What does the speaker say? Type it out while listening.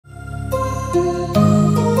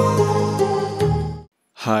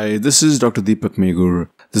Hi, this is Dr. Deepak Megur.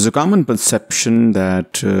 There's a common perception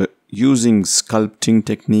that using sculpting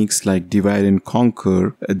techniques like divide and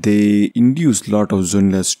conquer, they induce a lot of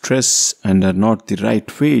zonal stress and are not the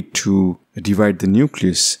right way to divide the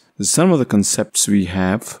nucleus. Some of the concepts we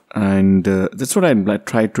have, and that's what I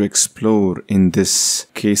try to explore in this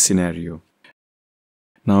case scenario.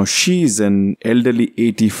 Now, she is an elderly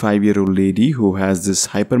 85-year-old lady who has this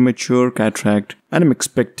hypermature cataract, and I'm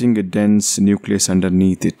expecting a dense nucleus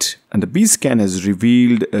underneath it. And the B scan has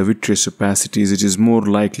revealed vitreous opacities, which is more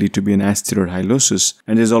likely to be an asteroid hyalosis.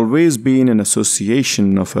 And there's always been an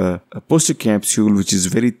association of a posterior capsule which is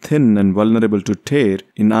very thin and vulnerable to tear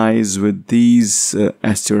in eyes with these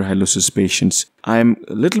asteroid hyalosis patients. I'm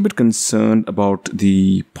a little bit concerned about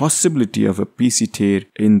the possibility of a PC tear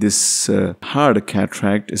in this hard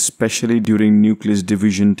cataract, especially during nucleus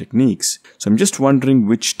division techniques. So I'm just wondering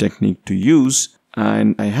which technique to use,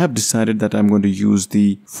 and I have decided that I'm going to use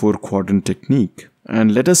the 4-quadrant technique.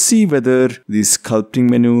 And let us see whether the sculpting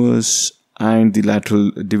maneuvers and the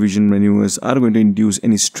lateral division maneuvers are going to induce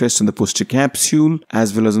any stress on the posterior capsule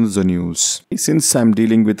as well as on the zonules. Since I'm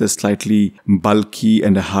dealing with a slightly bulky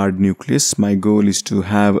and a hard nucleus, my goal is to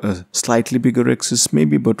have a slightly bigger rhexis,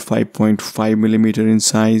 maybe about 5.5 millimeter in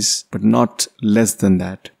size, but not less than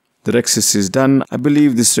that. The rhexis is done. I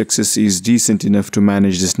believe this rhexis is decent enough to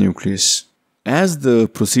manage this nucleus. As the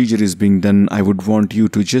procedure is being done, I would want you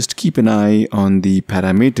to just keep an eye on the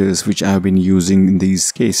parameters which I have been using in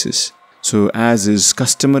these cases. So as is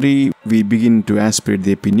customary, we begin to aspirate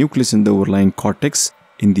the epinucleus in the overlying cortex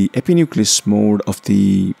in the epinucleus mode of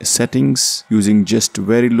the settings using just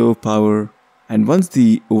very low power. And once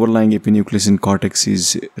the overlying epinucleus in cortex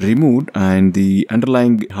is removed and the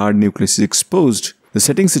underlying hard nucleus is exposed, the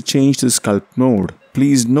settings are changed to sculpt mode.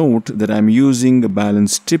 Please note that I'm using a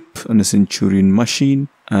balanced tip on a Centurion machine,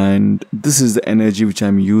 and this is the energy which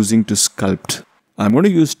I'm using to sculpt. I'm going to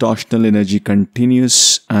use torsional energy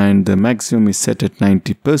continuous, and the maximum is set at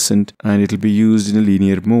 90%, and it will be used in a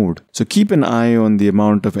linear mode. So keep an eye on the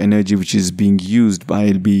amount of energy which is being used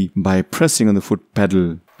by pressing on the foot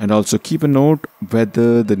pedal. And also keep a note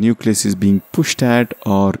whether the nucleus is being pushed at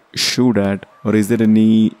or shoved at, or is there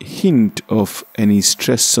any hint of any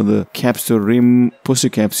stress on the capsular rim,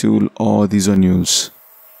 posterior capsule, or the zonules.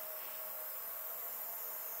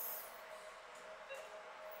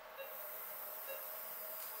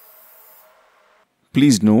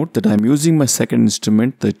 Please note that I am using my second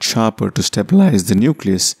instrument, the chopper, to stabilize the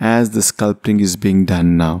nucleus as the sculpting is being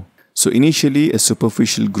done now. So initially a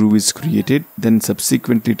superficial groove is created, then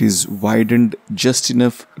subsequently it is widened just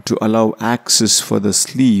enough to allow access for the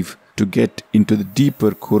sleeve to get into the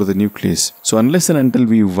deeper core of the nucleus. So unless and until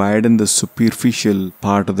we widen the superficial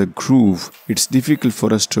part of the groove, it's difficult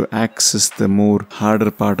for us to access the more harder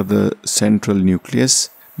part of the central nucleus,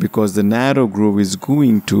 because the narrow groove is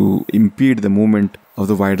going to impede the movement of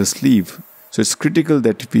the wider sleeve. So it's critical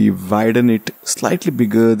that we widen it slightly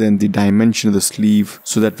bigger than the dimension of the sleeve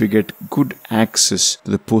so that we get good access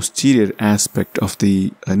to the posterior aspect of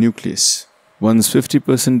the nucleus. Once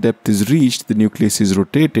 50% depth is reached, the nucleus is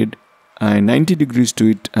rotated, and 90 degrees to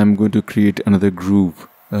it, I'm going to create another groove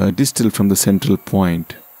distal from the central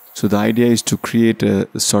point. So the idea is to create a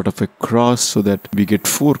sort of a cross so that we get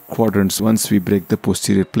 4 quadrants once we break the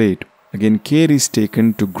posterior plate. Again, care is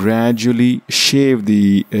taken to gradually shave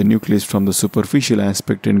the nucleus from the superficial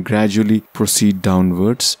aspect and gradually proceed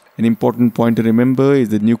downwards. An important point to remember is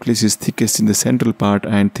the nucleus is thickest in the central part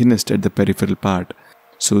and thinnest at the peripheral part.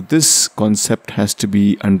 So this concept has to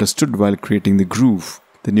be understood while creating the groove.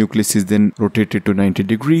 The nucleus is then rotated to 90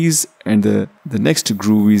 degrees, and the next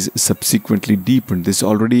groove is subsequently deepened. This is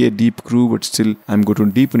already a deep groove, but still I'm going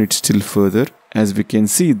to deepen it still further. As we can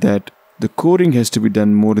see that the coring has to be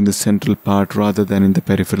done more in the central part rather than in the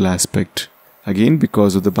peripheral aspect. Again,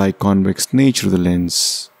 because of the biconvex nature of the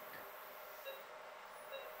lens.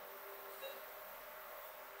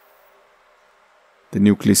 The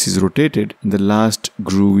nucleus is rotated and the last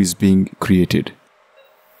groove is being created.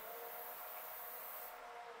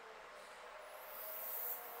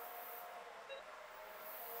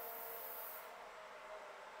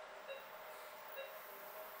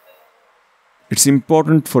 It's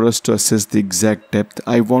important for us to assess the exact depth.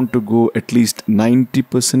 I want to go at least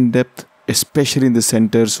 90% depth, especially in the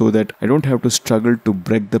center, so that I don't have to struggle to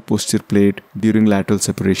break the posterior plate during lateral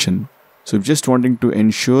separation. So I'm just wanting to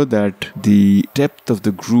ensure that the depth of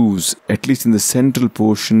the grooves, at least in the central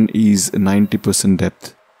portion, is 90%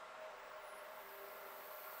 depth.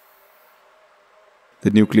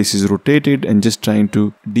 The nucleus is rotated and just trying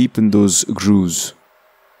to deepen those grooves.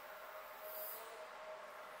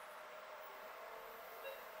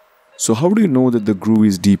 So how do you know that the groove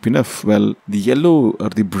is deep enough? Well, the yellow or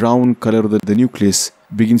the brown color of the nucleus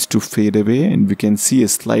begins to fade away, and we can see a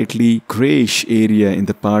slightly grayish area in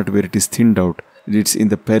the part where it is thinned out. It's in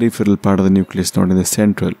the peripheral part of the nucleus, not in the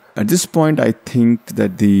central. At this point, I think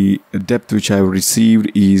that the depth which I have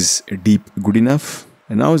received is deep good enough.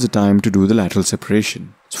 And now is the time to do the lateral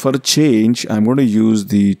separation. So for a change, I'm going to use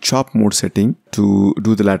the chop mode setting to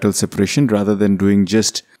do the lateral separation rather than doing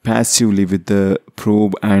just passively with the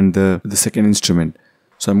probe and the second instrument.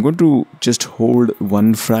 So I'm going to just hold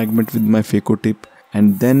one fragment with my phaco tip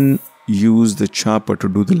and then use the chopper to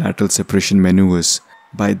do the lateral separation maneuvers.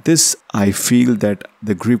 By this, I feel that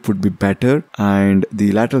the grip would be better and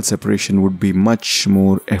the lateral separation would be much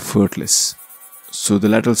more effortless. So the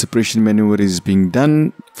lateral separation maneuver is being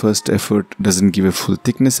done. First effort doesn't give a full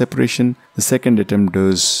thickness separation. The second attempt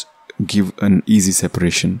does give an easy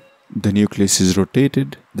separation. The nucleus is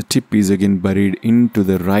rotated. The tip is again buried into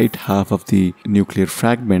the right half of the nuclear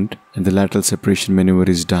fragment and the lateral separation maneuver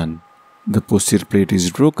is done. The posterior plate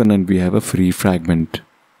is broken and we have a free fragment.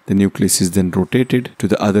 The nucleus is then rotated to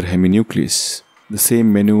the other heminucleus. The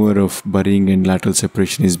same maneuver of burying and lateral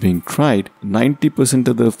separation is being tried. 90%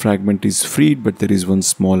 of the fragment is freed, but there is one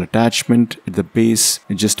small attachment at the base.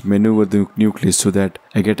 I just maneuver the nucleus so that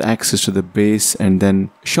I get access to the base, and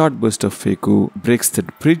then a short burst of phaco breaks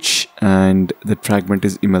that bridge and the fragment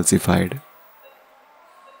is emulsified.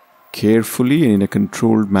 Carefully and in a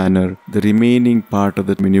controlled manner, the remaining part of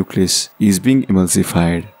the nucleus is being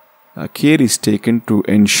emulsified. Care is taken to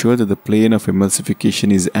ensure that the plane of emulsification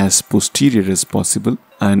is as posterior as possible,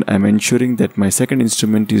 and I'm ensuring that my second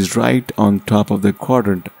instrument is right on top of the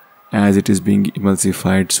quadrant as it is being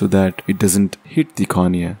emulsified so that it doesn't hit the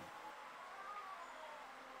cornea.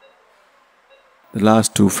 The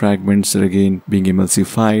last two fragments are again being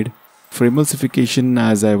emulsified. For emulsification,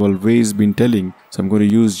 as I've always been telling, so I'm going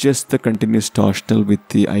to use just the continuous torsional with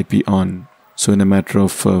the IP on. So in a matter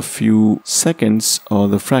of a few seconds, all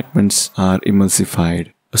the fragments are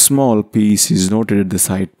emulsified. A small piece is noted at the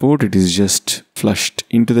side port. It is just flushed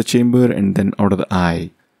into the chamber and then out of the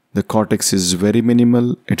eye. The cortex is very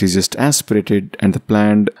minimal. It is just aspirated and the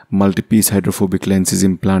planned multi-piece hydrophobic lens is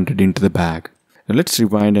implanted into the bag. Now let's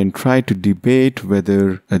rewind and try to debate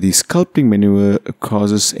whether the sculpting maneuver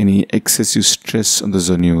causes any excessive stress on the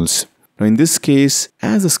zonules. Now in this case,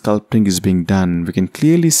 as the sculpting is being done, we can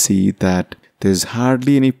clearly see that there's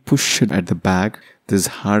hardly any push at the bag, there's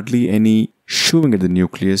hardly any shoving at the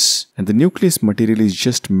nucleus, and the nucleus material is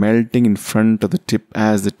just melting in front of the tip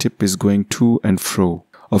as the tip is going to and fro.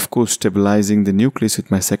 Of course, stabilizing the nucleus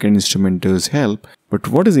with my second instrument does help, but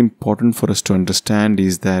what is important for us to understand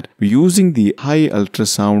is that we're using the high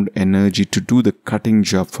ultrasound energy to do the cutting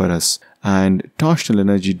job for us. And torsional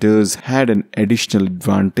energy does had an additional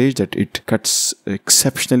advantage that it cuts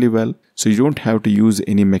exceptionally well. So you don't have to use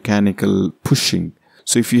any mechanical pushing.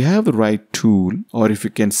 So if you have the right tool or if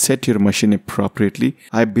you can set your machine appropriately,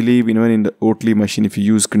 I believe even in the Oatley machine, if you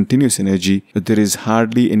use continuous energy, there is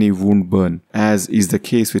hardly any wound burn, as is the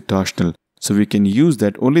case with torsional. So we can use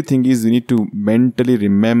that. Only thing is you need to mentally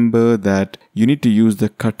remember that you need to use the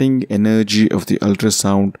cutting energy of the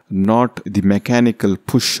ultrasound, not the mechanical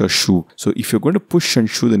push or shove. So if you're going to push and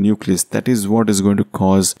shove the nucleus, that is what is going to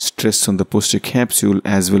cause stress on the posterior capsule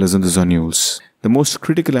as well as on the zonules. The most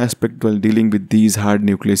critical aspect while dealing with these hard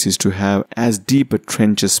nucleus is to have as deep a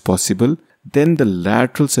trench as possible. Then the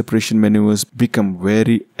lateral separation maneuvers become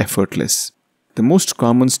very effortless. The most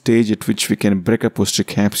common stage at which we can break a posterior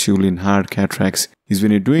capsule in hard cataracts is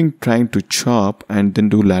when you're trying to chop and then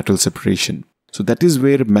do lateral separation. So that is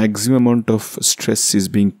where maximum amount of stress is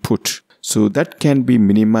being put. So that can be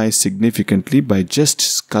minimized significantly by just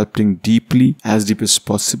sculpting deeply, as deep as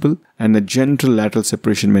possible, and a gentle lateral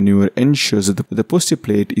separation maneuver ensures that the posterior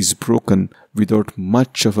plate is broken without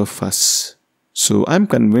much of a fuss. So I'm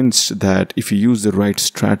convinced that if you use the right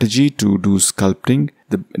strategy to do sculpting,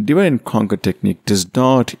 the divide and conquer technique does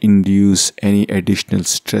not induce any additional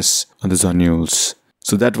stress on the zonules.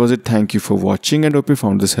 So that was it. Thank you for watching and hope you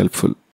found this helpful.